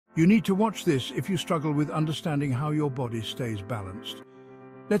You need to watch this if you struggle with understanding how your body stays balanced.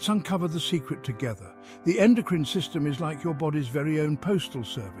 Let's uncover the secret together. The endocrine system is like your body's very own postal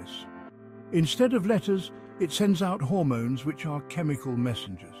service. Instead of letters, it sends out hormones, which are chemical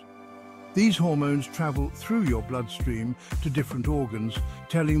messengers. These hormones travel through your bloodstream to different organs,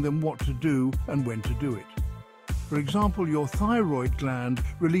 telling them what to do and when to do it. For example, your thyroid gland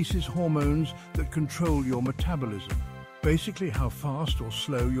releases hormones that control your metabolism, basically how fast or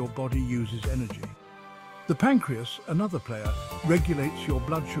slow your body uses energy. The pancreas, another player, regulates your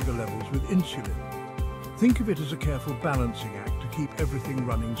blood sugar levels with insulin. Think of it as a careful balancing act to keep everything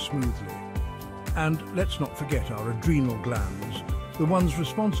running smoothly. And let's not forget our adrenal glands, the ones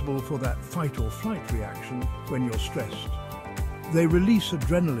responsible for that fight or flight reaction when you're stressed. They release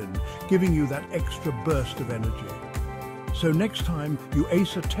adrenaline, giving you that extra burst of energy. So next time you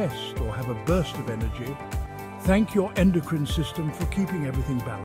ace a test or have a burst of energy, thank your endocrine system for keeping everything balanced.